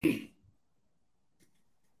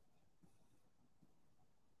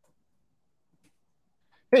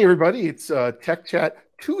Hey, everybody, it's Tech Chat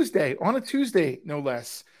Tuesday, on a Tuesday, no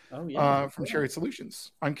less, Oh yeah, from Chariot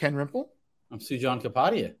Solutions. I'm Ken Rimple, I'm Sujan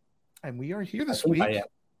Kapadia. and we are here I this think I week. am.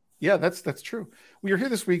 Yeah, that's true. We are here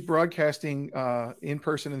this week broadcasting in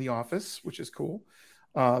person in the office, which is cool.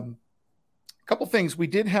 A couple things. We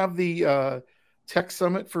did have the Tech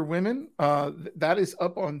Summit for Women. That is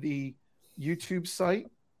up on the YouTube site.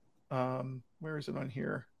 Where is it on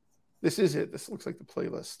here? This is it. This looks like the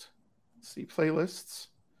playlist. Let's see, playlists.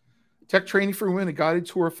 Tech Training for Women, a guided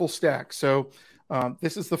tour full stack. So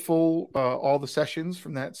this is the full, all the sessions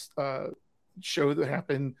from that show that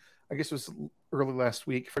happened, I guess it was early last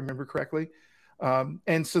week, if I remember correctly.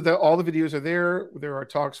 And so all the videos are there. There are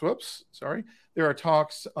talks, There are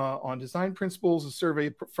talks on design principles, a survey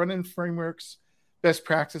of front-end frameworks, best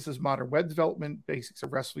practices, modern web development, basics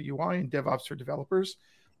of RESTful UI, and DevOps for developers,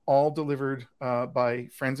 all delivered by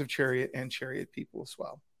friends of Chariot and Chariot people as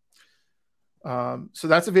well. So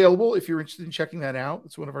that's available if you're interested in checking that out.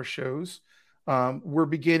 It's one of our shows. We're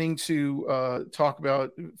beginning to talk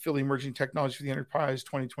about Philly Emerging Technology for the Enterprise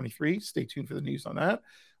 2023. Stay tuned for the news on that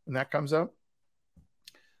when that comes up.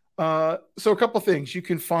 So a couple of things. You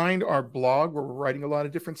can find our blog where we're writing a lot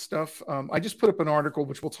of different stuff. I just put up an article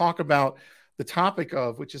which we'll talk about the topic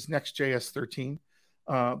of, which is Next.js 13.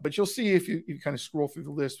 But you'll see if you kind of scroll through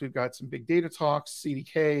the list, we've got some big data talks,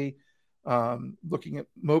 CDK, looking at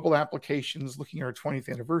mobile applications, looking at our 20th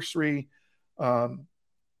anniversary, a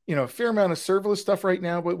fair amount of serverless stuff right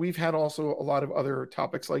now, but we've had also a lot of other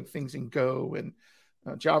topics like things in Go and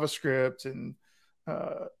JavaScript and,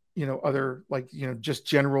 other just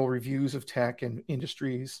general reviews of tech and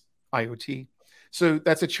industries, IoT. So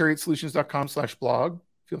that's at chariotsolutions.com/blog.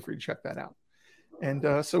 Feel free to check that out.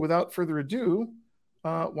 And so without further ado,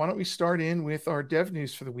 why don't we start in with our dev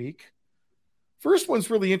news for the week? First one's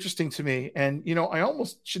really interesting to me. And, I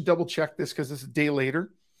almost should double check this because it's a day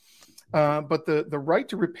later. But the right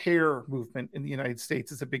to repair movement in the United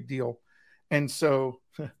States is a big deal. And so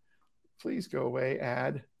please go away,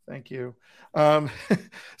 ad. Thank you.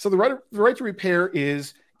 So the right to repair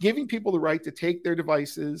is giving people the right to take their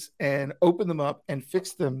devices and open them up and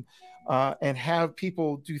fix them and have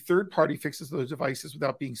people do third-party fixes of those devices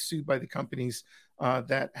without being sued by the companies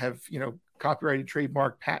that have, copyrighted,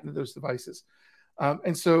 trademark, patented those devices.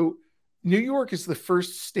 And so New York is the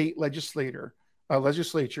first state legislature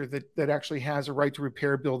that actually has a right to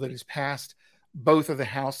repair bill that has passed both of the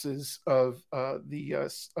houses of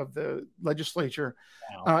the legislature.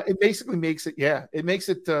 Wow. It basically makes it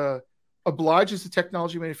obliges the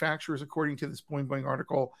technology manufacturers, according to this Boing Boing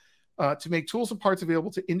article, to make tools and parts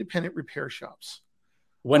available to independent repair shops.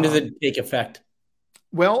 When does it take effect?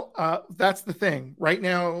 Well, that's the thing. Right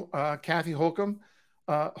now, Kathy Hochul,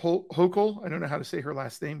 I don't know how to say her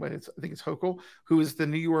last name, but I think it's Hochul, who is the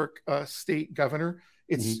New York state governor.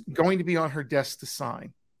 It's going to be on her desk to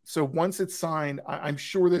sign. So once it's signed, I'm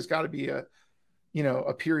sure there's got to be a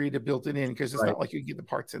period to build it in, because it's not like you can get the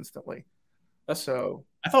parts instantly. I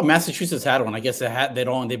thought Massachusetts had one. I guess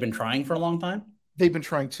they've been trying for a long time. They've been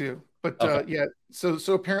trying too, but okay. So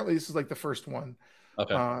apparently this is like the first one.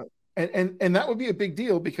 Okay. And that would be a big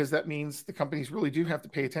deal, because that means the companies really do have to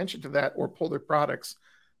pay attention to that or pull their products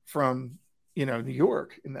from, New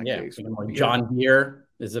York in that case. John Deere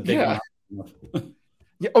is a big one.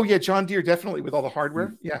 Yeah. Oh yeah. John Deere, definitely, with all the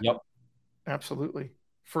hardware. Yeah. Yep. Absolutely.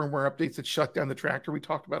 Firmware updates that shut down the tractor we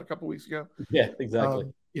talked about a couple weeks ago. Yeah,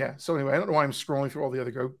 exactly. Yeah. So anyway, I don't know why I'm scrolling through all the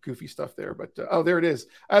other goofy stuff there, but there it is.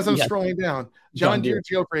 As I'm scrolling down, John Deere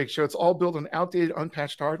jailbreak show. It's all built on outdated,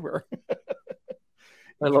 unpatched hardware.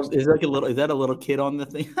 I love. Is that a little kid on the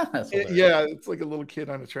thing? Yeah, it's like a little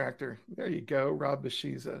kid on a tractor. There you go, Rob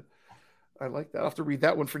Bashiza. I like that. I'll have to read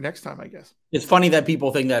that one for next time, I guess. It's funny that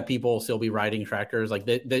people think that people still be riding tractors like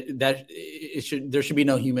that. There should be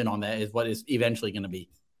no human on that. Is what is eventually going to be.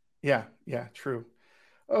 Yeah. True.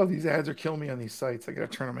 Oh, these ads are killing me on these sites. I got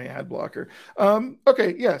to turn on my ad blocker.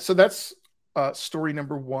 Okay. Yeah. So that's story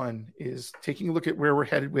number one, is taking a look at where we're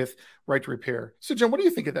headed with right to repair. So, John, what do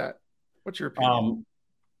you think of that? What's your opinion?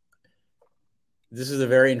 This is a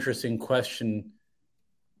very interesting question,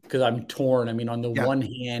 because I'm torn. I mean, on the one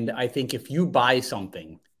hand, I think if you buy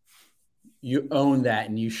something, you own that,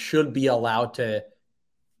 and you should be allowed to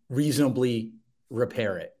reasonably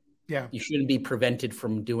repair it. Yeah. You shouldn't be prevented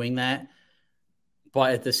from doing that.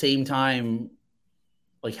 But at the same time,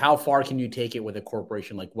 like, how far can you take it with a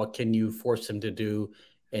corporation? Like, what can you force them to do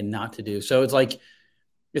and not to do? So it's like,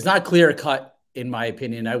 it's not clear cut, in my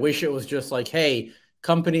opinion. I wish it was just like, hey,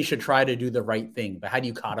 companies should try to do the right thing. But how do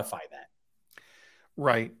you codify that?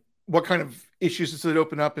 Right. What kind of issues does it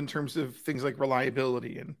open up in terms of things like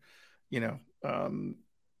reliability and,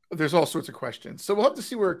 there's all sorts of questions. So we'll have to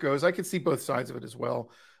see where it goes. I can see both sides of it as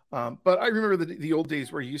well. But I remember the old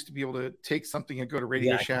days where you used to be able to take something and go to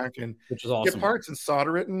Radio Shack and which is awesome. Get parts and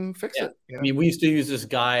solder it and fix it. You know? I mean, we used to use this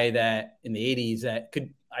guy that in the 80s that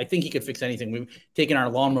could, I think he could fix anything. We've taken our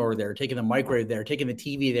lawnmower there, taking the microwave there, taking the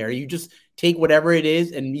TV there. You just take whatever it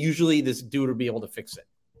is, and usually this dude will be able to fix it.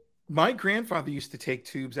 My grandfather used to take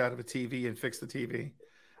tubes out of a TV and fix the TV.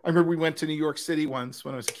 I remember we went to New York City once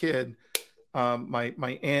when I was a kid.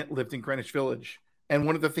 My aunt lived in Greenwich Village. And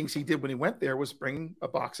one of the things he did when he went there was bring a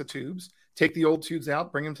box of tubes, take the old tubes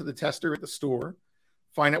out, bring them to the tester at the store,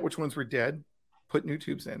 find out which ones were dead, put new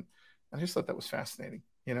tubes in. I just thought that was fascinating,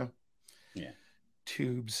 you know? Yeah.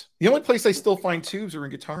 Tubes. The only place I still find tubes are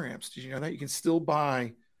in guitar amps. Did you know that? You can still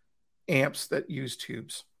buy amps that use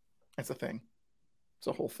tubes. That's a thing. It's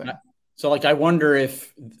a whole thing. So, like, I wonder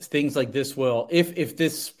if things like this will, if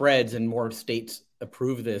this spreads and more states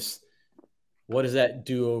approve this, what does that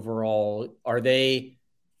do overall? Are they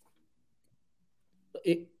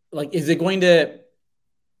is it going to,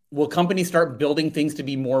 will companies start building things to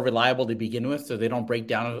be more reliable to begin with so they don't break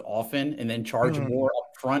down as often and then charge more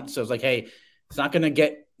upfront? So it's like, hey, it's not going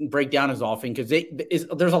to break down as often because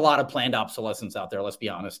there's a lot of planned obsolescence out there, let's be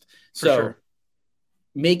honest. So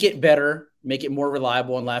make it better, make it more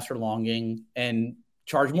reliable and last for longing, and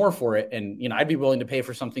charge more for it. And, you know, I'd be willing to pay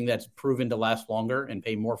for something that's proven to last longer and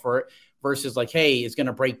pay more for it versus like, hey, it's going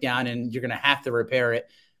to break down and you're going to have to repair it.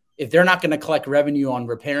 If they're not going to collect revenue on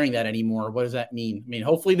repairing that anymore, what does that mean? I mean,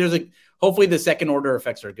 hopefully the second order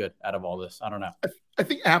effects are good out of all this. I don't know. I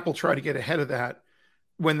think Apple tried to get ahead of that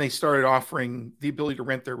when they started offering the ability to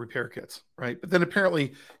rent their repair kits, right? But then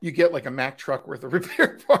apparently you get like a Mack truck worth of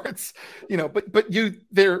repair parts, you know, but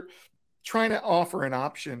they're trying to offer an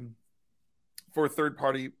option for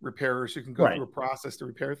third-party repairers who can go through a process to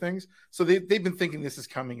repair things. So they've been thinking this is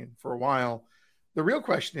coming in for a while. The real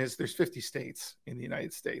question is there's 50 states in the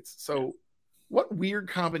United States. So what weird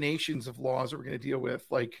combinations of laws are we going to deal with?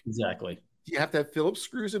 Like, exactly. Do you have to have Phillips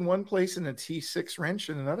screws in one place and a T6 wrench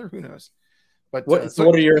in another? Who knows? But what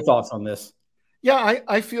are your thoughts on this? Yeah,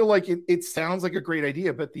 I feel like it sounds like a great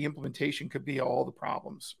idea, but the implementation could be all the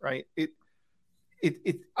problems, right?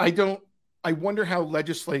 I wonder how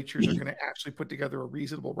legislatures are going to actually put together a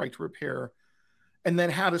reasonable right to repair, and then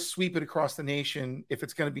how to sweep it across the nation. If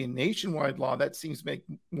it's going to be a nationwide law, that seems to make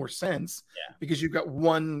more sense because you've got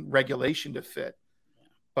one regulation to fit.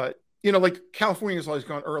 But, you know, like California has always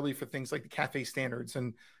gone early for things like the CAFE standards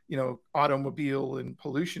and, you know, automobile and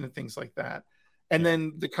pollution and things like that. And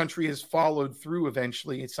then the country has followed through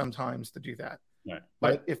eventually sometimes to do that. Right.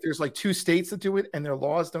 But if there's like 2 states that do it and their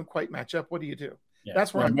laws don't quite match up, what do you do? Yeah.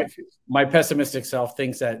 That's where I'm confused. My pessimistic self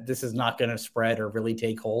thinks that this is not going to spread or really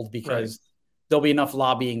take hold because there'll be enough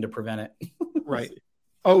lobbying to prevent it. Right.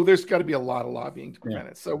 Oh, there's got to be a lot of lobbying to prevent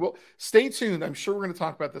it. So we'll stay tuned. I'm sure we're going to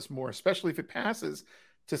talk about this more, especially if it passes,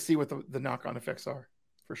 to see what the knock-on effects are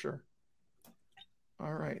for sure.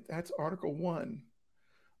 All right. That's Article 1.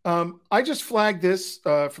 I just flagged this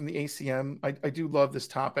from the ACM. I do love this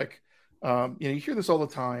topic. You know, you hear this all the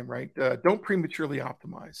time, right? Don't prematurely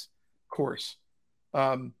optimize. Of course.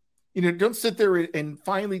 You know, don't sit there and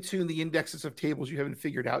finely tune the indexes of tables you haven't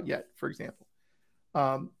figured out yet, for example.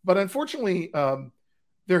 But unfortunately,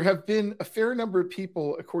 there have been a fair number of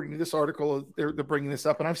people, according to this article, they're bringing this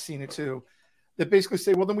up, and I've seen it too, that basically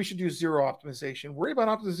say, well, then we should do zero optimization. Worry about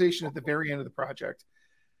optimization at the very end of the project.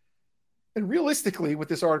 And realistically, what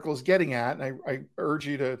this article is getting at, and I urge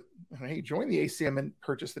you to join the ACM and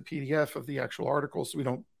purchase the PDF of the actual article so we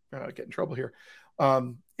don't get in trouble here,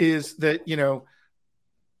 is that, you know,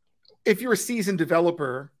 if you're a seasoned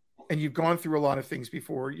developer and you've gone through a lot of things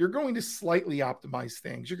before, you're going to slightly optimize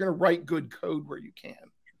things. You're going to write good code where you can.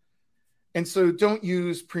 And so don't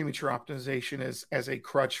use premature optimization as a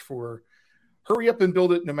crutch for hurry up and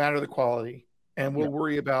build it no matter the quality. And we'll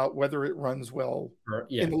worry about whether it runs well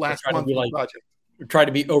in the last month of the project. Try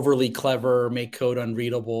to be overly clever, make code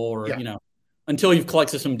unreadable, or, you know, until you've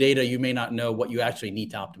collected some data, you may not know what you actually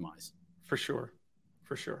need to optimize. For sure.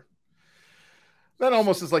 For sure. That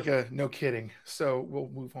almost is like a no kidding. So we'll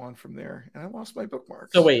move on from there. And I lost my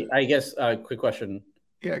bookmarks. So wait, I guess quick question.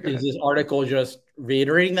 Yeah. Is this article just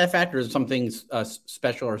reiterating that fact, or is something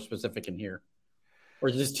special or specific in here? Or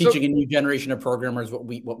is this teaching a new generation of programmers what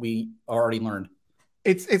we already learned?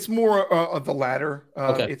 It's more of the latter.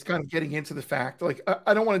 Okay. It's kind of getting into the fact. Like,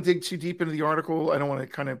 I don't want to dig too deep into the article. I don't want to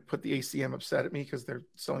kind of put the ACM upset at me because they're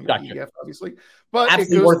selling a PDF, obviously. But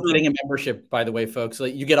absolutely worth getting a membership, by the way, folks.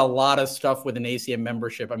 Like, you get a lot of stuff with an ACM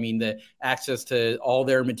membership. I mean, the access to all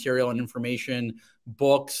their material and information,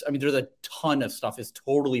 books. I mean, there's a ton of stuff. It's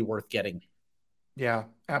totally worth getting. Yeah,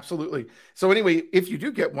 absolutely. So anyway, if you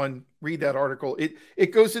do get one, read that article.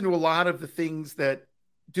 It goes into a lot of the things that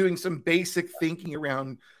doing some basic thinking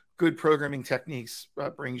around good programming techniques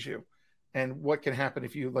brings you, and what can happen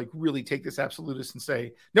if you like really take this absolutist and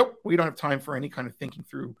say, nope, we don't have time for any kind of thinking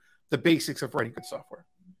through the basics of writing good software.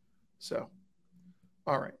 So,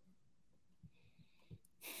 all right.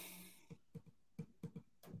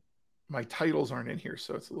 My titles aren't in here,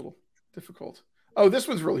 so it's a little difficult. Oh, this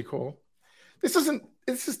one's really cool.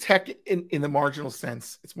 This is tech in the marginal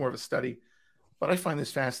sense. It's more of a study, but I find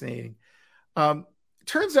this fascinating.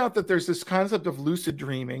 Turns out that there's this concept of lucid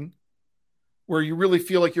dreaming where you really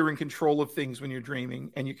feel like you're in control of things when you're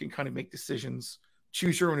dreaming and you can kind of make decisions,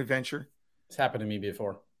 choose your own adventure. It's happened to me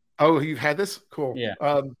before. Oh, you've had this? Cool. Yeah.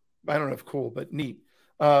 I don't know if cool, but neat.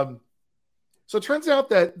 So it turns out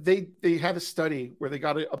that they had a study where they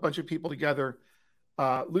got a bunch of people together,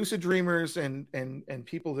 lucid dreamers and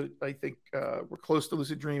people that I think were close to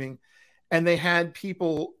lucid dreaming, and they had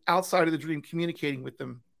people outside of the dream communicating with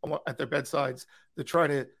them at their bedsides to try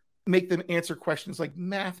to make them answer questions like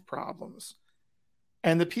math problems.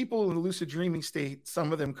 And the people in the lucid dreaming state,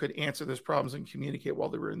 some of them could answer those problems and communicate while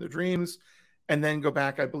they were in their dreams, and then go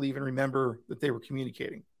back, I believe, and remember that they were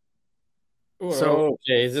communicating. So,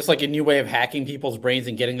 okay, is this like a new way of hacking people's brains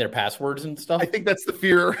and getting their passwords and stuff? I think that's the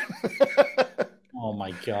fear. Oh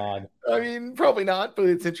my God. I mean, probably not, but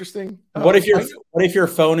it's interesting. What if your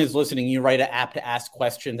phone is listening? You write an app to ask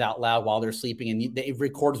questions out loud while they're sleeping, and it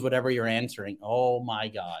records whatever you're answering. Oh my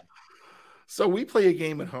God. So we play a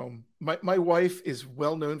game at home. My wife is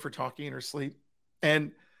well known for talking in her sleep,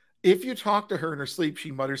 and if you talk to her in her sleep,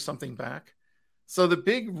 she mutters something back. So the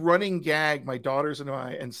big running gag my daughters and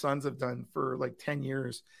I and sons have done for like 10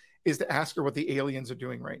 years is to ask her what the aliens are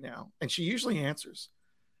doing right now. And she usually answers.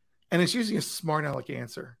 And it's usually a smart aleck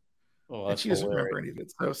answer. Oh, and she doesn't remember any of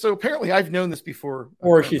it. So apparently I've known this before.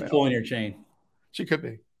 Or she's pulling your chain. She could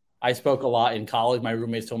be. I spoke a lot in college. My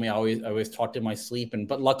roommates told me I always talked in my sleep,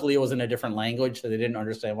 but luckily it was in a different language, so they didn't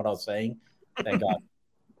understand what I was saying. Thank God.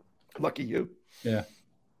 Lucky you. Yeah.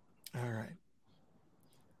 All right.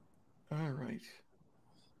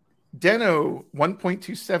 Deno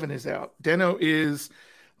 1.27 is out. Deno is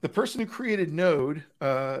the person who created Node,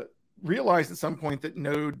 realized at some point that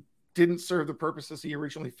Node didn't serve the purposes he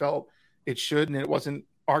originally felt it should, and it wasn't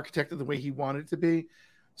architected the way he wanted it to be.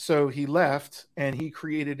 So he left and he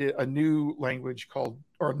created a new language a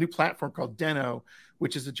new platform called Deno,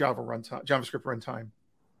 which is a JavaScript runtime.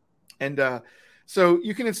 And so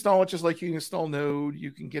you can install it just like you can install Node.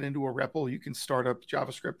 You can get into a REPL. You can start up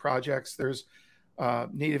JavaScript projects. There's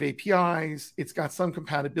native APIs. It's got some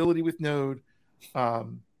compatibility with Node,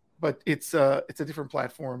 but it's a different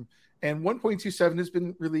platform. And 1.27 has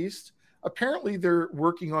been released. Apparently, they're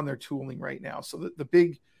working on their tooling right now. So the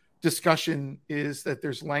big discussion is that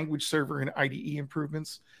there's language server and IDE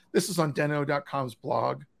improvements. This is on Deno.com's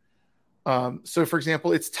blog. So, for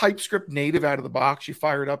example, it's TypeScript native out of the box. You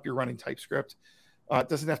fire it up, you're running TypeScript. It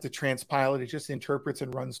doesn't have to transpile it. It just interprets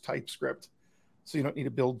and runs TypeScript. So you don't need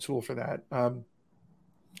a build tool for that.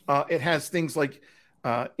 It has things like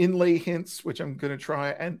inlay hints, which I'm going to try,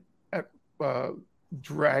 and at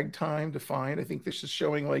drag time to find. I think this is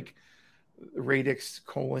showing like radix :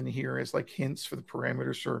 here as like hints for the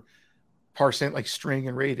parameters for parsing, like string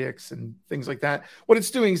and radix and things like that. What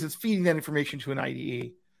it's doing is it's feeding that information to an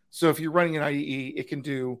IDE. So if you're running an IDE, it can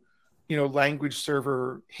do, language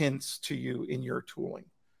server hints to you in your tooling,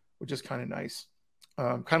 which is kind of nice.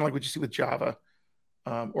 Kind of like what you see with Java,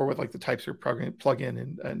 or with like the TypeScript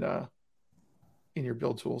plugin and in your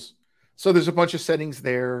build tools. So there's a bunch of settings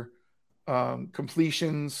there,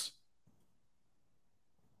 completions.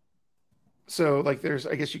 So like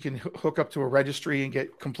I guess you can hook up to a registry and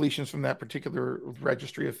get completions from that particular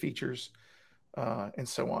registry of features, and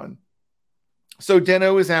so on. So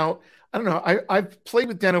Deno is out. I don't know. I've played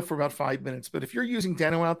with Deno for about 5 minutes, but if you're using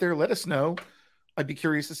Deno out there, let us know. I'd be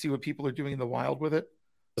curious to see what people are doing in the wild with it. I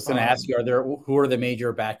was going to ask you, who are the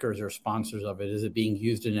major backers or sponsors of it? Is it being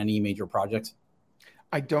used in any major projects?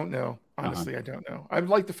 I don't know. Honestly, I don't know. I'd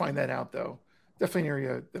like to find that out, though. Definitely an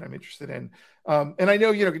area that I'm interested in. And I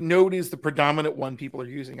know, Node is the predominant one people are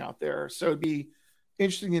using out there. So it'd be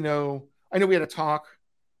interesting to know. I know we had a talk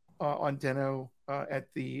on Deno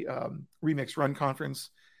at the Remix Run conference,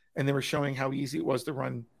 and they were showing how easy it was to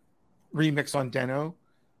run Remix on Deno.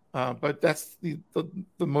 But that's the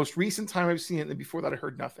most recent time I've seen it, and before that I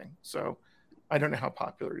heard nothing. So I don't know how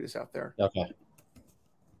popular it is out there. Okay.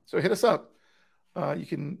 So hit us up. You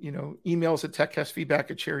can, email us at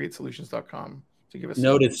techcastfeedback@chariot.solutions.com to give us.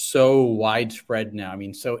 Node is so widespread now. I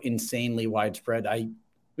mean, so insanely widespread. I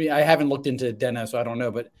haven't looked into Deno, so I don't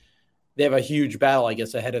know, but they have a huge battle, I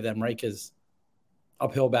guess, ahead of them, right? Because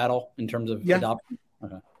uphill battle in terms of adoption.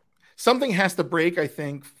 Okay. Something has to break, I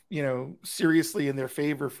think, seriously in their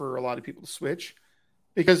favor for a lot of people to switch,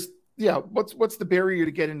 because what's the barrier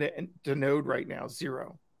to get into Node right now?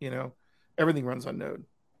 Zero. Everything runs on Node.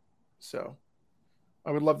 So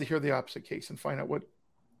I would love to hear the opposite case and find out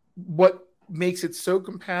what makes it so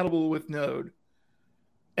compatible with Node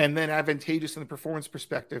and then advantageous in the performance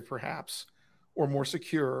perspective, perhaps, or more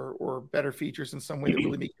secure or better features in some way that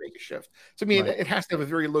really make a shift. To me, it has to have a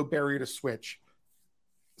very low barrier to switch.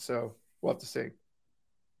 So we'll have to see.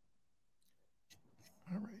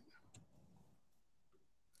 All right.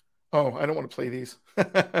 Oh, I don't want to play these.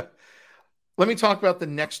 Let me talk about the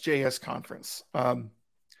Next.js conference.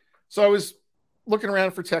 So I was looking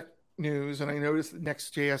around for tech news, and I noticed that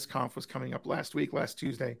Next.js Conf was coming up last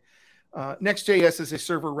Tuesday. Next.js is a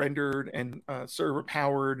server-rendered and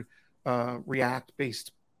server-powered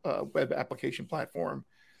React-based web application platform.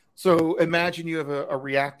 So imagine you have a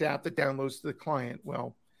React app that downloads to the client.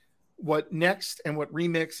 Well, what Next and what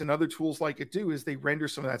Remix and other tools like it do is they render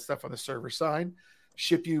some of that stuff on the server side,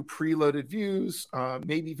 ship you preloaded views,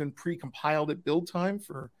 maybe even pre-compiled at build time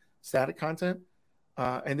for static content.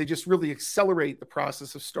 And they just really accelerate the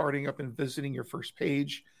process of starting up and visiting your first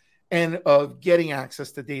page and of getting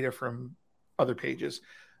access to data from other pages.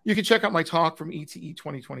 You can check out my talk from ETE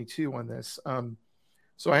 2022 on this.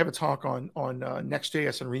 So I have a talk on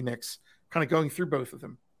Next.js and Remix, kind of going through both of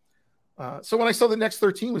them. So when I saw the Next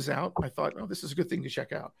 13 was out, I thought, oh, this is a good thing to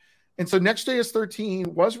check out. And so Next.js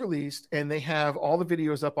 13 was released, and they have all the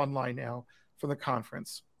videos up online now from the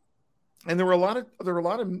conference. And there were a lot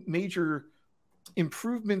of major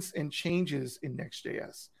improvements and changes in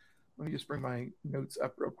Next.js. Let me just bring my notes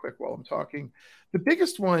up real quick while I'm talking. The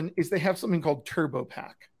biggest one is they have something called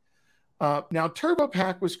TurboPack. Now,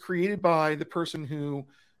 TurboPack was created by the person who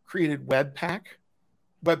created Webpack.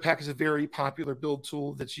 Webpack is a very popular build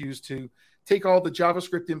tool that's used to take all the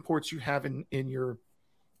JavaScript imports you have in your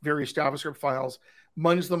various JavaScript files,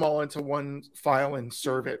 munge them all into one file and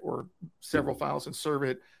serve it, or several files and serve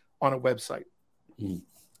it on a website. Mm.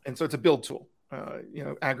 And so it's a build tool,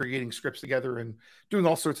 aggregating scripts together and doing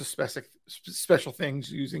all sorts of special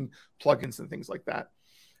things using plugins and things like that.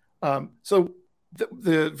 So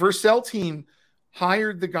the Vercel team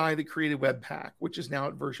hired the guy that created Webpack, which is now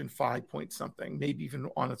at version 5 point something, maybe even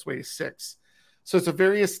on its way to 6. So it's a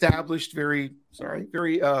very established, very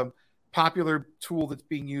popular tool that's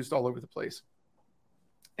being used all over the place.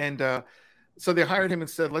 And so they hired him and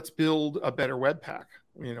said, let's build a better Webpack.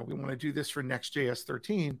 We want to do this for Next.js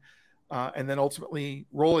 13, and then ultimately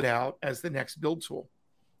roll it out as the next build tool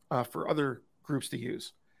for other groups to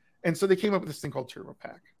use. And so they came up with this thing called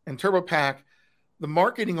TurboPack. And TurboPack, the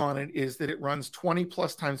marketing on it is that it runs 20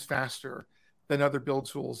 plus times faster than other build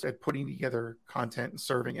tools at putting together content and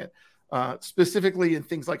serving it, specifically in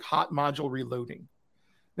things like hot module reloading.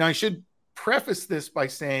 Now, I should preface this by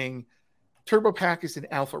saying TurboPack is in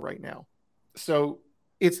alpha right now. So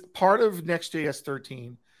it's part of Next.js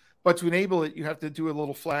 13, but to enable it, you have to do a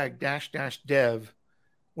little flag --dev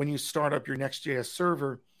when you start up your Next.js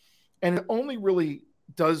server. And it only really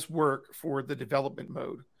does work for the development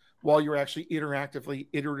mode while you're actually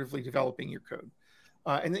iteratively developing your code.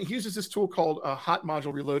 And it uses this tool called hot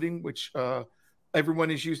module reloading, which everyone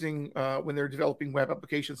is using when they're developing web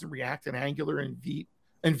applications in React and Angular and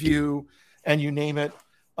Vue, and you name it.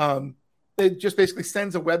 It just basically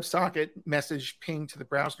sends a WebSocket message ping to the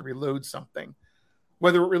browser to reload something,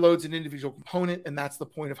 whether it reloads an individual component, and that's the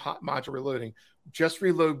point of hot module reloading. Just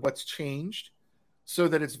reload what's changed so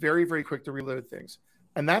that it's very, very quick to reload things.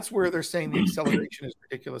 And that's where they're saying the acceleration is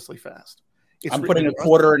ridiculously fast. I'm putting a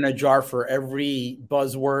quarter in a jar for every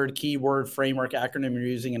buzzword, keyword, framework, acronym you're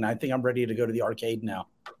using, and I think I'm ready to go to the arcade now.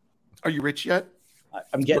 Are you rich yet?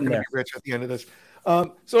 I'm getting there. Be rich at the end of this.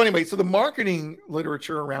 So anyway, so the marketing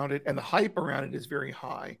literature around it and the hype around it is very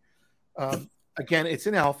high. Again, it's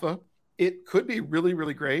in alpha. It could be really,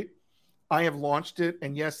 really great. I have launched it,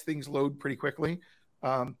 and yes, things load pretty quickly.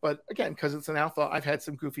 But again, because it's an alpha, I've had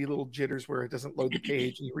some goofy little jitters where it doesn't load the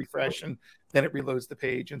page and you refresh and then it reloads the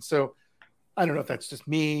page. And so I don't know if that's just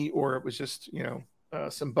me or it was just,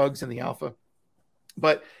 some bugs in the alpha.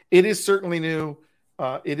 But it is certainly new.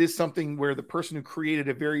 It is something where the person who created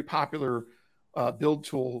a very popular build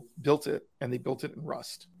tool built it, and they built it in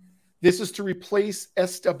Rust. This is to replace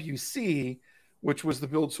SWC, which was the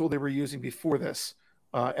build tool they were using before this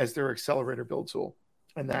as their accelerator build tool.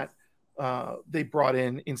 And that they brought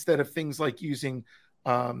in, instead of things like using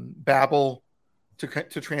Babel to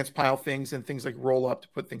transpile things and things like Rollup to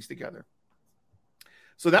put things together.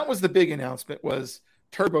 So that was the big announcement, was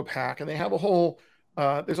TurboPack, and they have a whole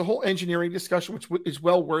There's a whole engineering discussion, which is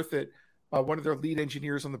well worth it. One of their lead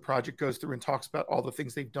engineers on the project goes through and talks about all the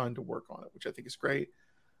things they've done to work on it, which I think is great.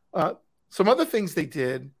 Some other things they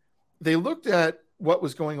did, they looked at what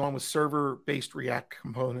was going on with server-based React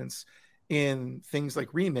components in things like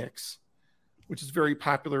Remix, which is a very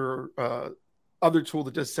popular other tool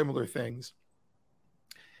that does similar things.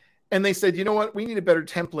 And they said, you know what, we need a better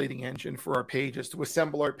templating engine for our pages to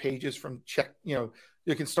assemble our pages from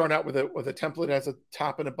you can start out with a template as a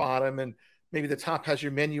top and a bottom, and maybe the top has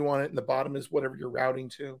your menu on it and the bottom is whatever you're routing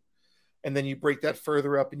to. And then you break that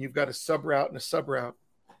further up and you've got a sub-route and a sub-route.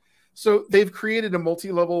 So they've created a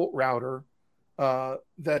multi-level router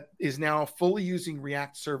that is now fully using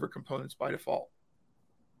React server components by default.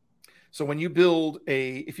 So when you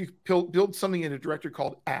if you build something in a directory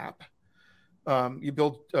called app, you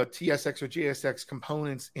build TSX or JSX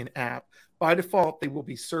components in app, by default, they will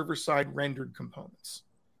be server-side rendered components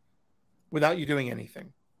without you doing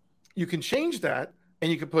anything. You can change that, and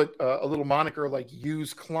you can put a little moniker like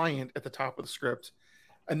use client at the top of the script,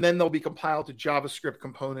 and then they'll be compiled to JavaScript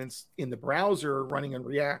components in the browser running on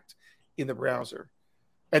React in the browser.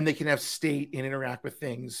 And they can have state and interact with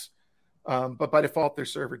things. But by default, they're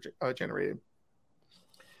server generated.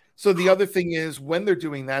 So the other thing is, when they're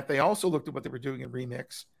doing that, they also looked at what they were doing in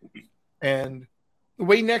Remix. And the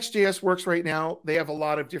way Next.js works right now, they have a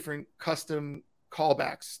lot of different custom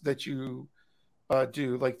callbacks that you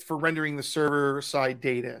do, like for rendering the server-side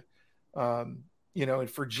data, and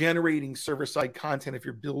for generating server-side content if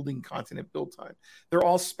you're building content at build time. They're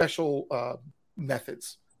all special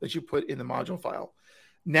methods that you put in the module file.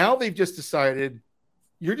 Now they've just decided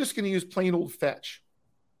you're just going to use plain old fetch.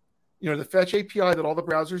 The fetch API that all the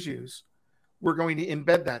browsers use, we're going to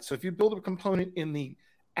embed that. So if you build a component in the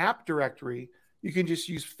app directory, you can just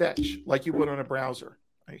use fetch like you would on a browser.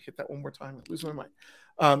 I hit that one more time. I lose my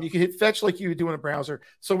mind. You can hit fetch like you would do in a browser.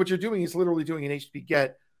 So what you're doing is literally doing an HTTP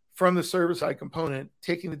GET from the server-side component,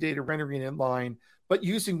 taking the data, rendering it in line, but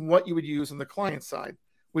using what you would use on the client side,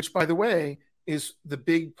 which, by the way, is the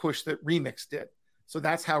big push that Remix did. So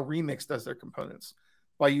that's how Remix does their components,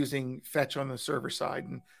 by using fetch on the server side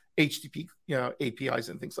and HTTP APIs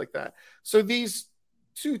and things like that. So these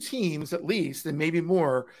two teams, at least, and maybe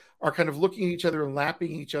more, are kind of looking at each other and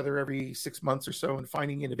lapping each other every 6 months or so and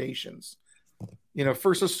finding innovations.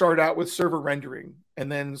 First let's start out with server rendering,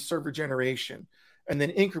 and then server generation, and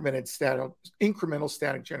then incremental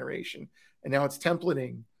static generation. And now it's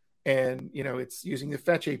templating, and it's using the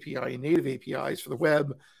fetch API and native APIs for the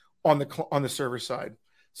web on the server side.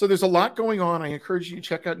 So there's a lot going on. I encourage you to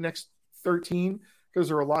check out Next 13 because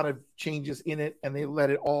there are a lot of changes in it, and they let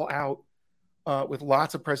it all out with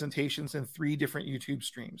lots of presentations and 3 different YouTube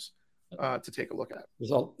streams to take a look at.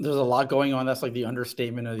 There's a lot going on. That's like the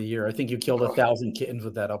understatement of the year. I think you killed 1,000 kittens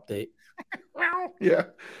with that update. Yeah.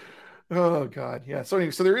 Oh, God. Yeah. So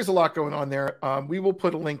anyway, so there is a lot going on there. We will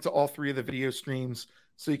put a link to all 3 of the video streams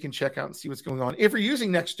so you can check out and see what's going on. If you're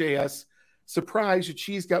using Next.js, surprise, your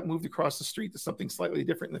cheese got moved across the street to something slightly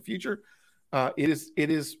different in the future. It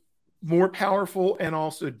is more powerful and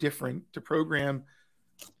also different to program.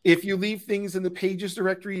 If you leave things in the pages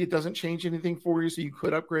directory, it doesn't change anything for you, so you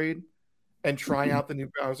could upgrade and try out the new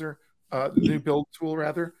browser, the new build tool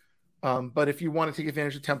rather. But if you want to take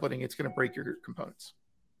advantage of templating, it's going to break your components.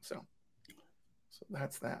 So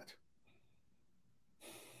that's that.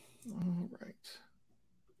 All right.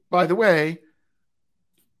 By the way,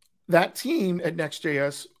 that team at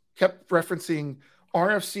Next.js kept referencing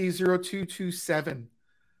RFC 0227,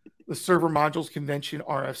 the Server Modules Convention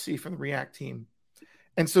RFC from the React team.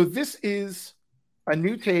 And so this is a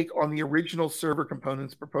new take on the original server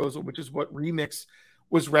components proposal, which is what Remix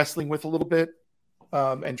was wrestling with a little bit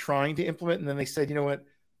and trying to implement. And then they said, you know what,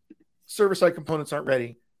 server-side components aren't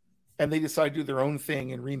ready. And they decided to do their own thing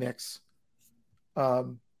in Remix.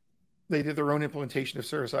 They did their own implementation of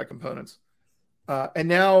server-side components. And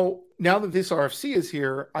now that this RFC is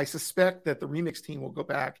here, I suspect that the Remix team will go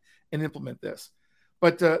back and implement this.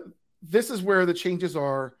 But this is where the changes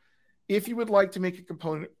are. If you would like to make a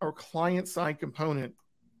component or client-side component,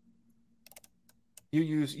 you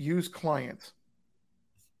use client.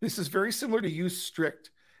 This is very similar to use strict.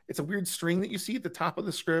 It's a weird string that you see at the top of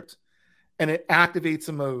the script, and it activates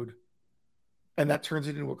a mode, and that turns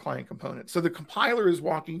it into a client component. So the compiler is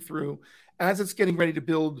walking through as it's getting ready to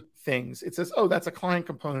build things. It says, oh, that's a client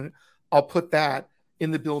component. I'll put that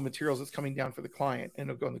in the bill of materials that's coming down for the client, and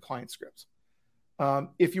it'll go in the client scripts.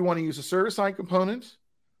 If you want to use a server-side component,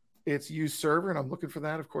 it's use server, and I'm looking for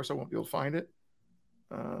that. Of course, I won't be able to find it.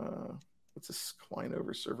 What's this client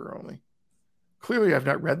over server only? Clearly, I've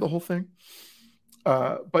not read the whole thing.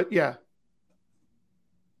 But yeah,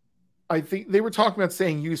 I think they were talking about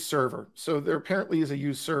saying use server. So there apparently is a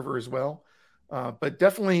use server as well. But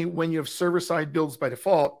definitely when you have server-side builds by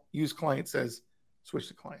default, use client says switch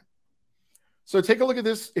to client. So take a look at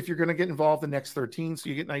this if you're going to get involved in Next 13 so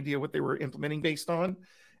you get an idea what they were implementing based on.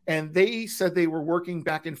 And they said they were working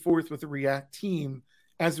back and forth with the React team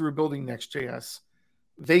as they were building Next.js.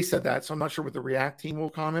 They said that, so I'm not sure what the React team will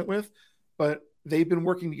comment with, but they've been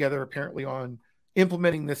working together apparently on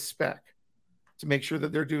implementing this spec to make sure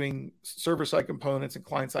that they're doing server-side components and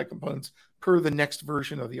client-side components per the next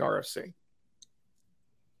version of the RFC.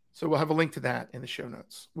 So we'll have a link to that in the show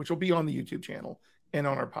notes, which will be on the YouTube channel and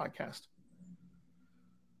on our podcast.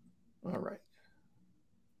 All right.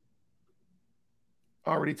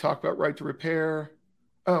 Already talked about right to repair.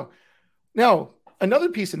 Oh, now another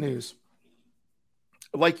piece of news.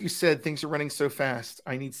 Like you said, things are running so fast.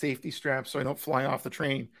 I need safety straps so I don't fly off the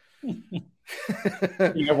train.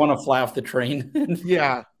 You don't want to fly off the train.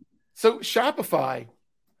 Yeah. So Shopify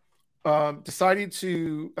decided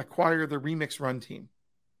to acquire the Remix Run team.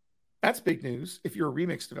 That's big news if you're a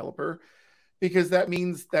Remix developer, because that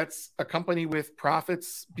means that's a company with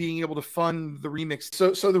profits being able to fund the Remix.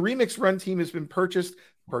 So the Remix Run team has been purchased.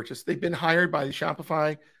 They've been hired by the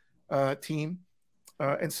Shopify team.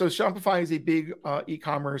 And so Shopify is a big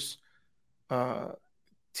e-commerce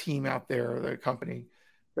team out there, the company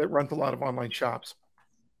that runs a lot of online shops.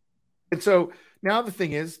 And so now the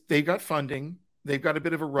thing is they've got funding. They've got a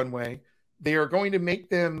bit of a runway. They are going to make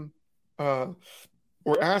them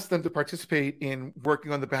or ask them to participate in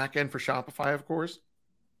working on the back end for Shopify, of course.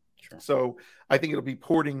 Sure. So I think it'll be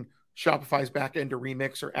porting Shopify's back end to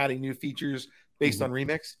Remix or adding new features based on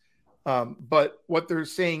Remix. But what they're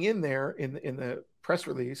saying in there in the press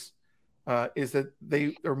release is that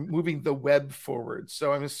they are moving the web forward.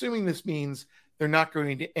 So I'm assuming this means they're not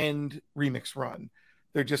going to end Remix Run.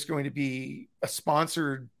 They're just going to be a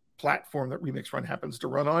sponsored platform that Remix Run happens to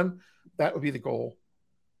run on. That would be the goal.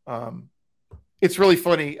 It's really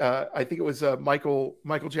funny. I think it was Michael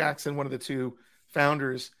Jackson, one of the two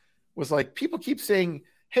founders, was like, people keep saying,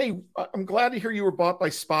 hey, I'm glad to hear you were bought by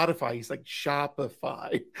Spotify. He's like,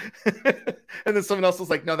 Shopify. And then someone else was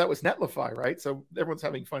like, no, that was Netlify, right? So everyone's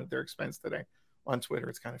having fun at their expense today on Twitter.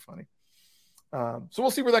 It's kind of funny. So we'll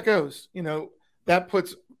see where that goes. You know, that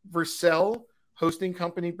puts Vercel, hosting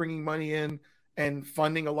company, bringing money in and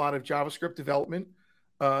funding a lot of JavaScript development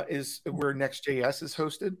is where Next.js is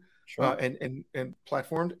hosted. Sure. And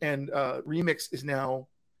platformed, and Remix is now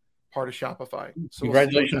part of Shopify. So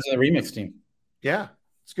congratulations to the Remix team. Yeah,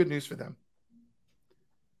 it's good news for them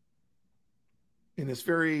in this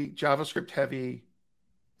very JavaScript heavy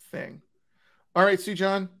thing. All right,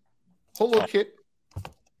 Sujan, HoloKit.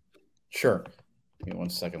 Sure. Give me 1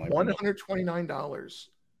 second. $129.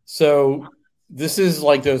 So this is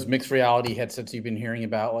like those mixed reality headsets you've been hearing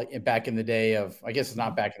about, like back in the day of, I guess it's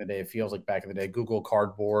not back in the day. It feels like back in the day, Google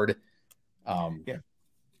Cardboard, AR,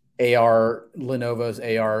 Lenovo's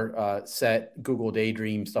AR set, Google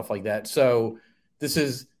Daydream, stuff like that. So this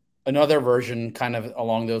is another version kind of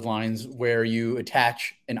along those lines where you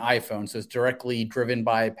attach an iPhone. So it's directly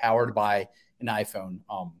powered by an iPhone.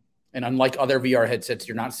 And unlike other VR headsets,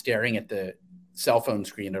 you're not staring at the cell phone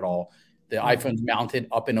screen at all. The iPhone's mounted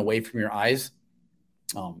up and away from your eyes.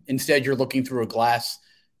 Instead, you're looking through a glass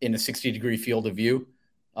in a 60-degree field of view.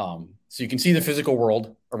 So you can see the physical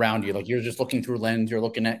world around you. Like you're just looking through a lens. You're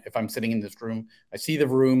looking at, if I'm sitting in this room, I see the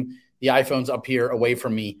room, the iPhone's up here away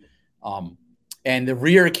from me. And the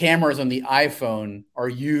rear cameras on the iPhone are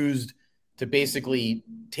used to basically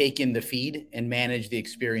take in the feed and manage the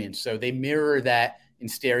experience. So they mirror that in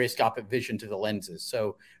stereoscopic vision to the lenses.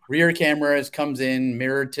 So rear cameras comes in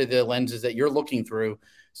mirrored to the lenses that you're looking through.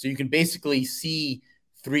 So you can basically see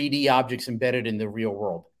 3D objects embedded in the real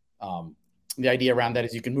world. The idea around that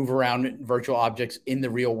is you can move around virtual objects in the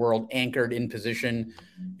real world, anchored in position.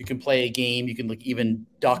 You can play a game. You can even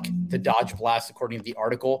duck to dodge blast, according to the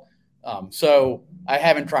article. So I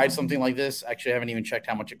haven't tried something like this. Actually, I haven't even checked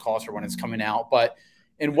how much it costs or when it's coming out. But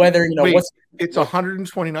and whether it's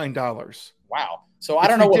 $129. Wow. So I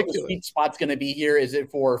don't know what the sweet spot's going to be here. Is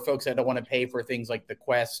it for folks that don't want to pay for things like the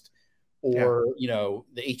Quest or the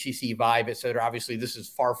HTC Vive, et cetera? Obviously, this is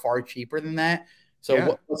far, far cheaper than that.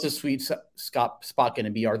 So what's the sweet spot going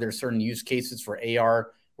to be? Are there certain use cases for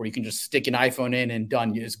AR where you can just stick an iPhone in and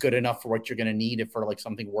done is good enough for what you're going to need if for like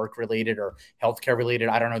something work related or healthcare related?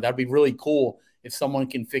 I don't know. That'd be really cool if someone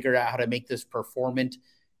can figure out how to make this performant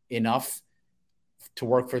enough to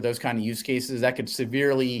work for those kind of use cases. That could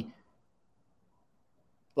severely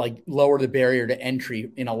like lower the barrier to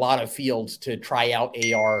entry in a lot of fields to try out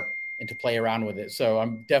AR and to play around with it. So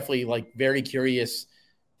I'm definitely like very curious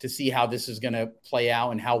to see how this is going to play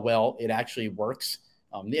out and how well it actually works.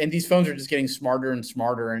 And these phones are just getting smarter and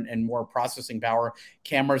smarter and more processing power.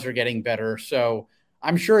 Cameras are getting better. So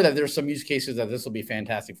I'm sure that there's some use cases that this will be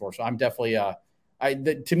fantastic for. So I'm definitely,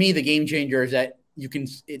 to me, the game changer is that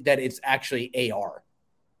that it's actually AR.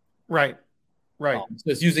 Right. So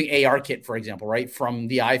it's using ARKit, for example, right, from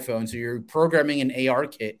the iPhone. So you're programming an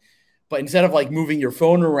ARKit, but instead of like moving your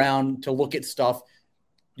phone around to look at stuff,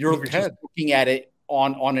 you're just looking at it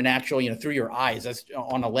on an actual, through your eyes. That's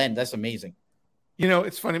on a lens. That's amazing.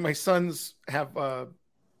 It's funny. My sons have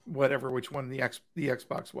which one, the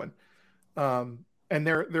Xbox one, and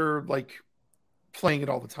they're like playing it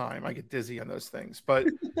all the time. I get dizzy on those things, but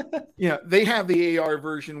they have the AR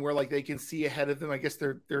version where like they can see ahead of them. I guess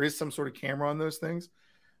there is some sort of camera on those things.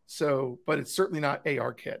 So, but it's certainly not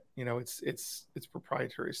ARKit. It's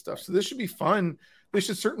proprietary stuff. So this should be fun. This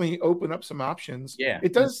should certainly open up some options. Yeah,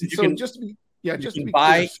 it does. You can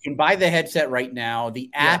buy the headset right now.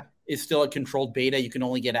 The app is still a controlled beta. You can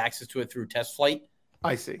only get access to it through Test Flight.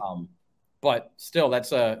 I see. But still,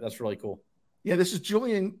 that's really cool. Yeah, this is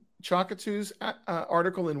Julian Chakatu's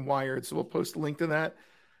article in Wired, so we'll post a link to that.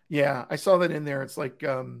 Yeah, I saw that in there. It's like,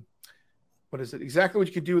 what is it? Exactly what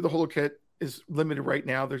you can do with the HoloKit is limited right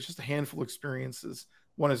now. There's just a handful of experiences.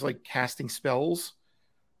 One is like casting spells.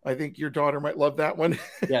 I think your daughter might love that one.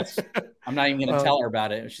 Yes, I'm not even going to tell her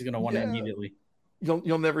about it. She's going to want it immediately.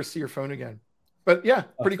 You'll never see your phone again. But yeah,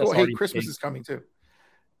 pretty cool. Hey, Christmas is coming too.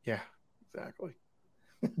 Yeah, exactly.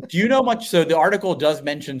 Do you know much? So the article does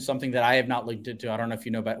mention something that I have not linked into. I don't know if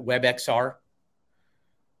you know about WebXR.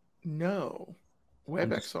 No.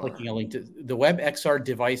 WebXR. Clicking a link to the WebXR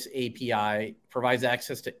device API provides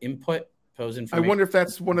access to input, pose information. I wonder if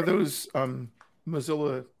that's one of those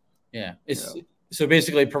Mozilla. Yeah. So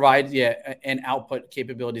basically provides an output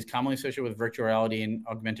capabilities commonly associated with virtual reality and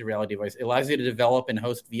augmented reality device. It allows you to develop and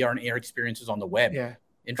host VR and AR experiences on the web. Yeah.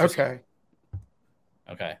 Interesting.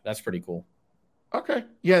 Okay. That's pretty cool. Okay.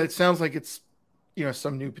 Yeah, it sounds like it's,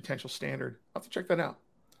 some new potential standard. I'll have to check that out.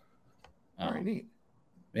 All right, neat.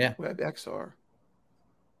 Yeah. WebXR.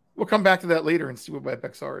 We'll come back to that later and see what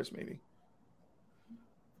WebXR is, maybe.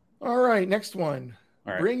 All right, next one.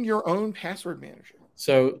 All right. Bring your own password manager.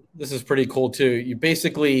 So this is pretty cool too. You're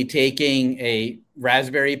basically taking a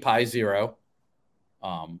Raspberry Pi Zero.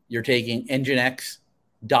 You're taking Nginx,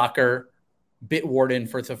 Docker, Bitwarden.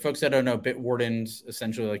 For the folks that don't know, Bitwarden's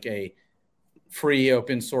essentially like a free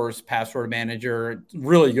open source password manager. It's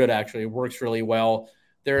really good, actually. It works really well.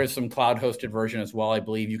 There is some cloud hosted version as well, I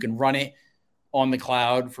believe. You can run it on the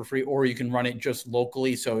cloud for free, or you can run it just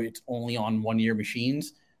locally. So it's only on 1-year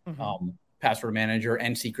machines, password manager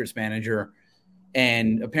and secrets manager.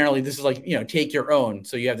 And apparently this is like, take your own.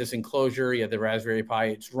 So you have this enclosure, you have the Raspberry Pi,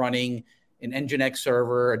 it's running an Nginx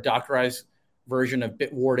server, a Dockerized version of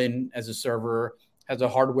Bitwarden as a server, has a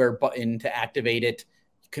hardware button to activate it,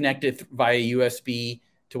 connect it via USB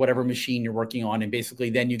to whatever machine you're working on. And basically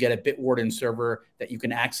then you get a Bitwarden server that you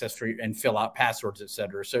can access for and fill out passwords, et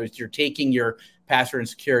cetera. So you're taking your password and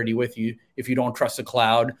security with you. If you don't trust the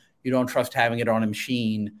cloud, you don't trust having it on a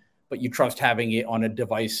machine, but you trust having it on a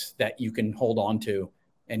device that you can hold on to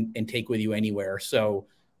and take with you anywhere. So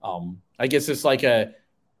I guess it's like I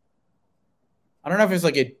don't know if it's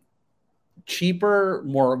like a cheaper,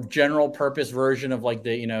 more general purpose version of like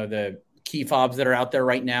the key fobs that are out there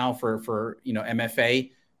right now for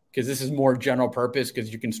MFA, because this is more general purpose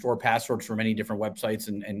because you can store passwords from many different websites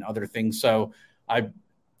and other things. So I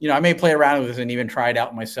may play around with this and even try it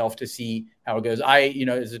out myself to see how it goes.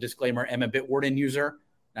 As a disclaimer, I'm a Bitwarden user.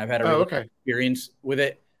 I've had a really good experience with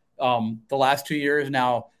it. The last 2 years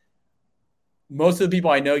now, most of the people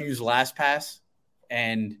I know use LastPass,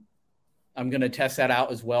 and I'm going to test that out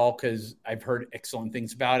as well because I've heard excellent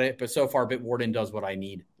things about it. But so far, Bitwarden does what I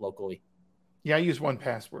need locally. Yeah, I use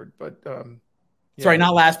 1Password, but sorry,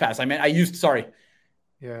 not LastPass. Sorry.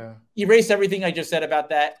 Yeah. Erase everything I just said about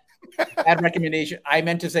that. Bad recommendation. I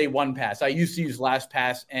meant to say 1Pass. I used to use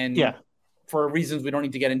LastPass, and for reasons we don't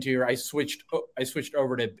need to get into here, I switched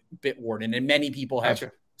over to Bitwarden, and many people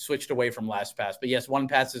have switched away from LastPass. But yes,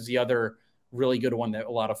 1Pass is the other really good one that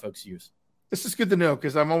a lot of folks use. This is good to know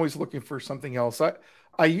because I'm always looking for something else.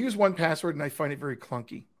 I use 1Password and I find it very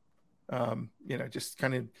clunky. Just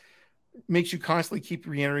kind of makes you constantly keep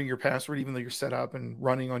re-entering your password, even though you're set up and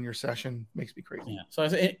running on your session. Makes me crazy. Yeah. So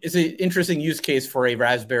it's an interesting use case for a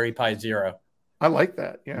Raspberry Pi Zero. I like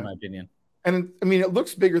that. Yeah. In my opinion. And I mean, it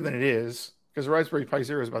looks bigger than it is because the Raspberry Pi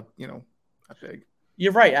Zero is about, that big.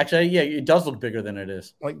 You're right. Actually, yeah, it does look bigger than it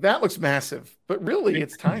is. Like that looks massive, but really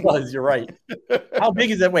it's tiny. It does, you're right. How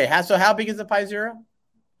big is that? Wait, how big is the Pi Zero?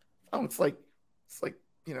 Oh, it's like, it's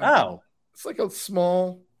like a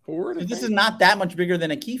small 4. So this is not that much bigger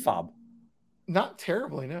than a key fob. Not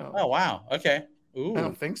terribly, no. Oh, wow. Okay. Ooh. I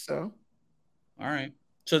don't think so. All right.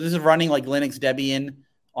 So this is running like Linux Debian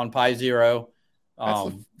on Pi Zero.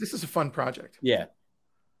 This is a fun project. Yeah.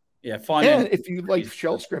 Yeah, fun. And if you like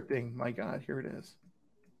shell scripting, my God, here it is.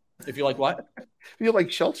 If you like what? If you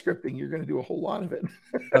like shell scripting, you're going to do a whole lot of it.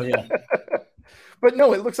 Oh, yeah. But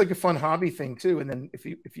no, it looks like a fun hobby thing too. And then if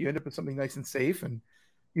you end up with something nice and safe, and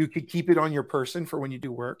you could keep it on your person for when you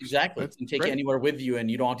do work. Exactly. And take it anywhere with you, and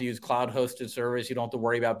you don't have to use cloud hosted service. You don't have to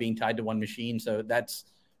worry about being tied to one machine. So that's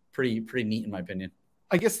pretty neat in my opinion.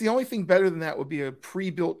 I guess the only thing better than that would be a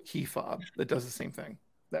pre-built key fob that does the same thing.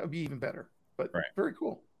 That would be even better, but very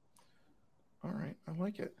cool. All right. I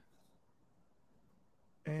like it.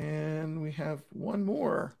 And we have one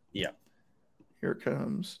more. Yeah. Here it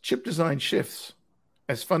comes. Chip design shifts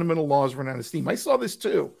as fundamental laws run out of steam. I saw this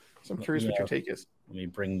too. So I'm curious what your take is. Let me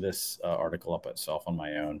bring this article up itself on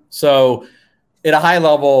my own. So at a high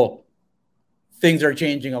level, things are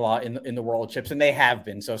changing a lot in the world of chips, and they have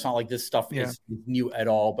been. So it's not like this stuff is new at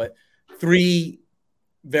all. But 3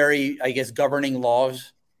 very, I guess, governing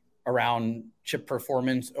laws around chip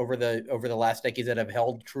performance over the last decades that have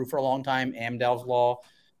held true for a long time: Amdahl's law,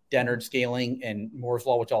 Dennard scaling, and Moore's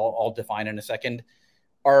law, which I'll define in a second,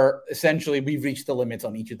 are essentially, we've reached the limits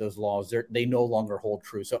on each of those laws. They no longer hold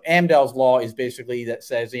true. So Amdahl's law is basically that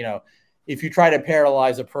says, if you try to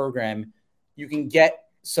parallelize a program, you can get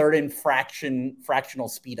certain fractional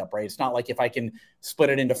speed up, right? It's not like if I can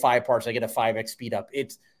split it into 5 parts, I get a 5x speed up.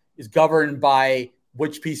 It's governed by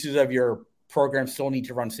which pieces of your program still need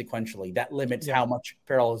to run sequentially. That limits how much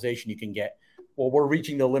parallelization you can get. Well, we're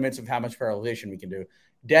reaching the limits of how much parallelization we can do.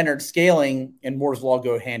 Dennard scaling and Moore's law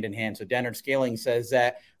go hand in hand. So Dennard scaling says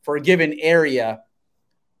that for a given area,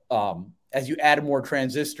 as you add more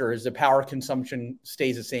transistors, the power consumption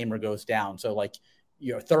stays the same or goes down. So like,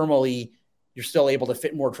 thermally, you're still able to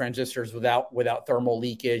fit more transistors without thermal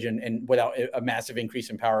leakage and without a massive increase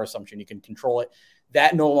in power consumption. You can control it.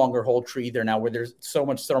 That no longer holds true either now, where there's so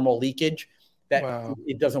much thermal leakage that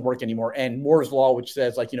it doesn't work anymore. And Moore's law, which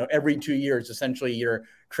says every 2 years, essentially your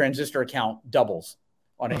transistor count doubles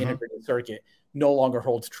on an integrated circuit, no longer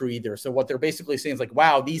holds true either. So what they're basically saying is like,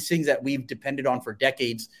 wow, these things that we've depended on for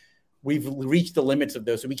decades, we've reached the limits of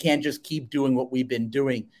those. So we can't just keep doing what we've been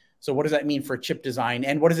doing. So what does that mean for chip design?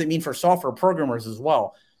 And what does it mean for software programmers as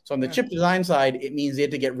well? So on the chip design side, it means they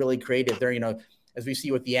have to get really creative. They're, as we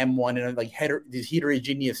see with the M1 and like these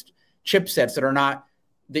heterogeneous chipsets that are not,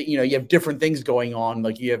 that you have different things going on.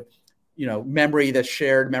 Like you have, memory that's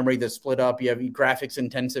shared, memory that's split up. You have graphics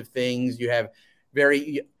intensive things. You have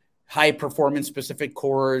very high performance specific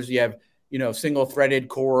cores. You have, single threaded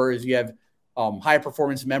cores. You have high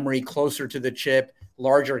performance memory closer to the chip,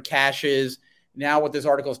 larger caches. Now what this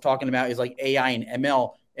article is talking about is like AI and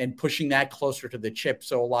ML and pushing that closer to the chip.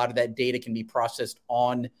 So a lot of that data can be processed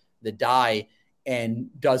on the die and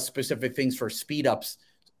does specific things for speed ups.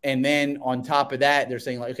 And then on top of that, they're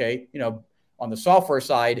saying like, okay, on the software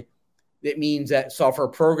side, it means that software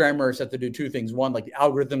programmers have to do 2 things. One, like the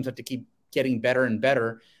algorithms have to keep getting better and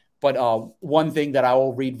better. But one thing that I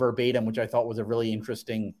will read verbatim, which I thought was a really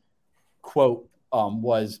interesting quote,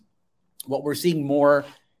 was what we're seeing more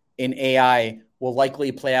in AI will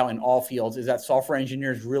likely play out in all fields is that software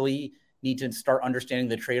engineers really need to start understanding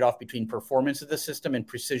the trade-off between performance of the system and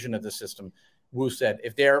precision of the system. Wu said,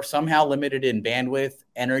 if they're somehow limited in bandwidth,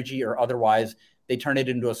 energy, or otherwise, they turn it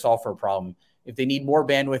into a software problem. If they need more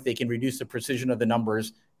bandwidth, they can reduce the precision of the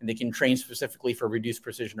numbers and they can train specifically for reduced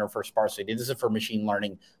precision or for sparsity. This is for machine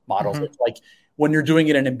learning models. It's like when you're doing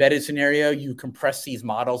it in an embedded scenario, you compress these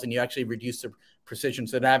models and you actually reduce the precision.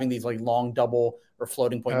 So having these like long double or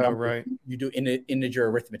floating point numbers, you do integer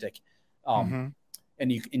arithmetic.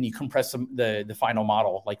 And you compress the final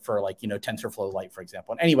model, like for TensorFlow Lite, for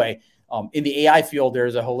example. And anyway, in the AI field,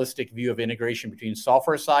 there's a holistic view of integration between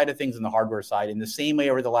software side of things and the hardware side. In the same way,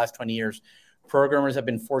 over the last 20 years, programmers have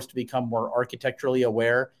been forced to become more architecturally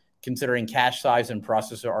aware, considering cache size and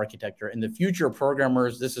processor architecture. In the future,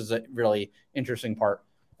 programmers, this is a really interesting part.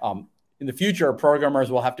 In the future, programmers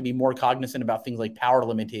will have to be more cognizant about things like power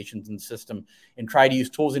limitations in the system and try to use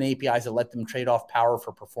tools and APIs that let them trade off power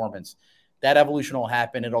for performance. That evolution will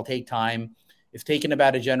happen. It'll take time. It's taken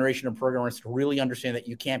about a generation of programmers to really understand that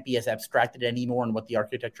you can't be as abstracted anymore in what the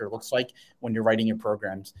architecture looks like when you're writing your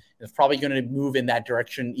programs. It's probably going to move in that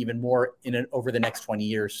direction even more over the next 20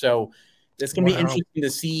 years. So it's going to be interesting to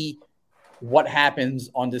see what happens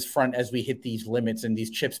on this front as we hit these limits and these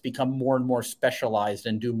chips become more and more specialized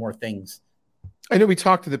and do more things. I know we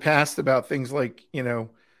talked in the past about things like,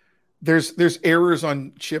 there's errors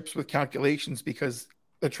on chips with calculations because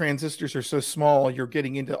the transistors are so small, you're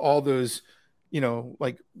getting into all those,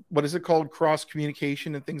 like what is it called? Cross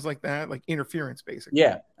communication and things like that, like interference, basically.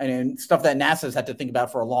 Yeah. And stuff that NASA's had to think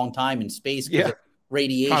about for a long time in space because of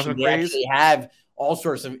radiation. Cosmic they rays. Actually have all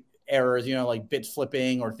sorts of errors, like bits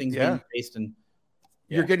flipping or things being spaced. And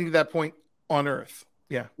you're getting to that point on Earth.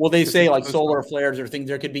 Yeah. Well, they say like solar flares or things,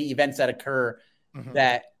 there could be events that occur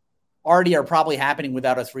that already are probably happening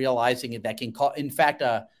without us realizing it. That can cause, in fact,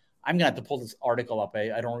 I'm going to have to pull this article up.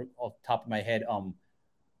 I don't off the top of my head,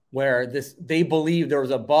 where they believe there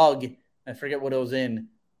was a bug. I forget what it was in.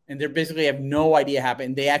 And they basically have no idea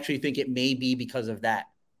happened. They actually think it may be because of that.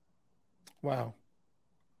 Wow.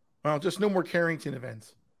 Well, just no more Carrington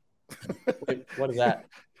events. Wait, what is that?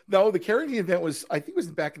 No, the Carrington event was, I think it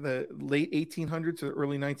was back in the late 1800s or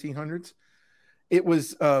early 1900s. It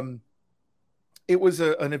was an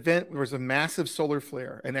event. There was a massive solar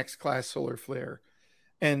flare, an X-class solar flare.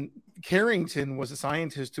 And Carrington was a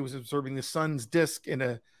scientist who was observing the sun's disk in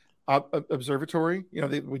a observatory.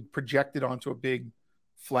 They would project it onto a big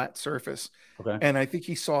flat surface. Okay. And I think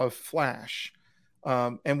he saw a flash.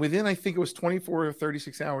 And within, I think it was 24 or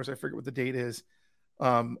 36 hours, I forget what the date is,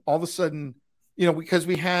 all of a sudden, because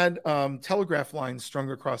we had telegraph lines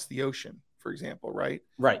strung across the ocean, for example, right?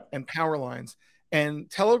 Right. And power lines. And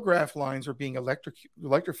telegraph lines are being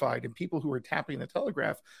electrified, and people who are tapping the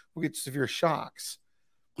telegraph will get severe shocks.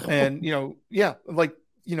 And, like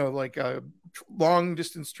long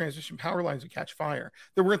distance transmission power lines would catch fire.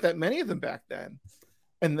 There weren't that many of them back then.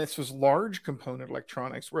 And this was large component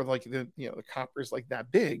electronics where like the copper is like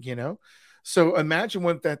that big, So imagine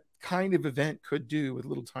what that kind of event could do with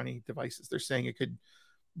little tiny devices. They're saying it could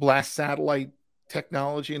blast satellite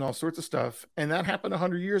technology and all sorts of stuff. And that happened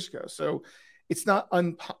 100 years ago. So it's not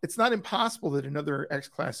impossible that another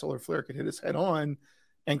X-class solar flare could hit us head on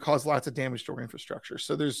and cause lots of damage to our infrastructure.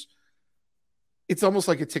 So it's almost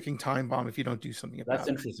like a ticking time bomb if you don't do something about it. That's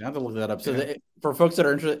interesting. I have to look that up. So for folks that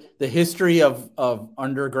are interested, the history of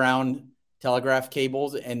underground telegraph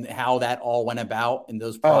cables and how that all went about in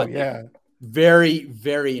those projects. Oh, yeah. Very,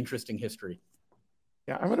 very interesting history.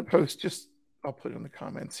 Yeah, I'm going to post I'll put it in the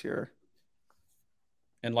comments here.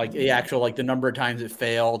 And like the actual, like the number of times it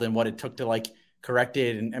failed and what it took to like correct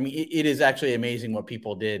it. And I mean, it is actually amazing what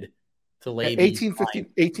people did to lay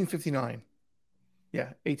 1859.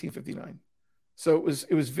 Yeah, 1859. So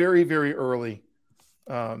it was very, very early.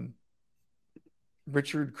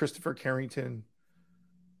 Richard Christopher Carrington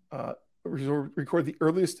record the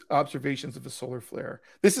earliest observations of a solar flare.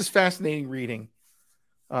 This is fascinating reading.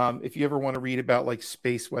 If you ever want to read about like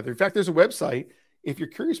space weather. In fact, there's a website. If you're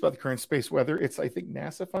curious about the current space weather, it's, I think,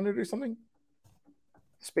 NASA funded or something.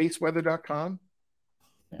 Spaceweather.com.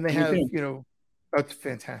 And they have, it's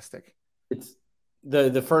fantastic. It's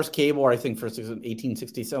the first cable, I think, for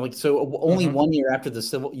 1867. Like, so only 1 year after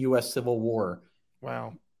the U.S. Civil War.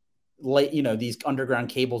 Wow. These underground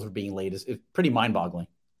cables are being laid. It's pretty mind-boggling.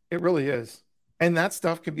 It really is. And that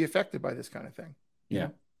stuff can be affected by this kind of thing. Yeah.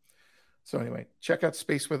 So anyway, check out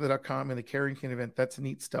spaceweather.com and the Carrington event. That's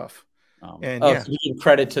neat stuff. So we give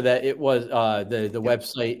credit to that. It was the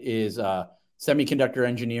website is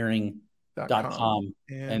semiconductorengineering.com.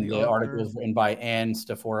 And the article is written by Ann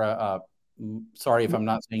Stafora. Sorry if I'm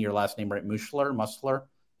not saying your last name right. Muschler. I'm not sure.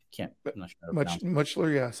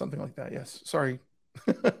 Muchler, yeah, something like that. Yes. Sorry.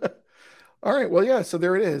 All right. Well, yeah. So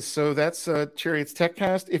there it is. So that's Chariot's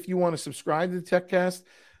TechCast. If you want to subscribe to the TechCast,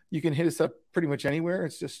 you can hit us up pretty much anywhere.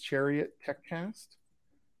 It's just Chariot TechCast,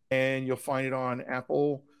 and you'll find it on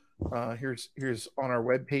Apple. Here's on our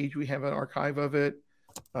webpage. We have an archive of it.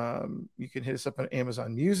 You can hit us up on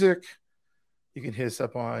Amazon Music. You can hit us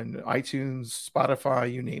up on iTunes,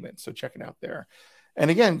 Spotify, you name it. So check it out there. And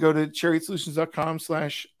again, go to chariotsolutions.com go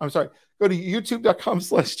to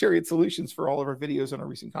youtube.com/Chariot Solutions for all of our videos on our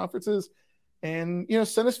recent conferences. And,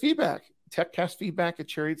 send us feedback.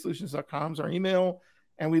 TechCastFeedback@chariotsolutions.com is our email,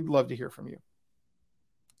 and we'd love to hear from you.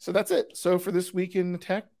 So that's it. So for this week in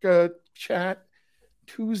Tech Chat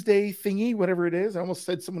Tuesday thingy, whatever it is, I almost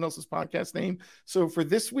said someone else's podcast name. So for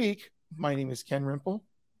this week, my name is Ken Rimple.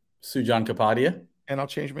 Sujan Kapadia. And I'll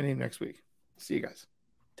change my name next week. See you guys.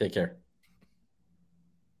 Take care.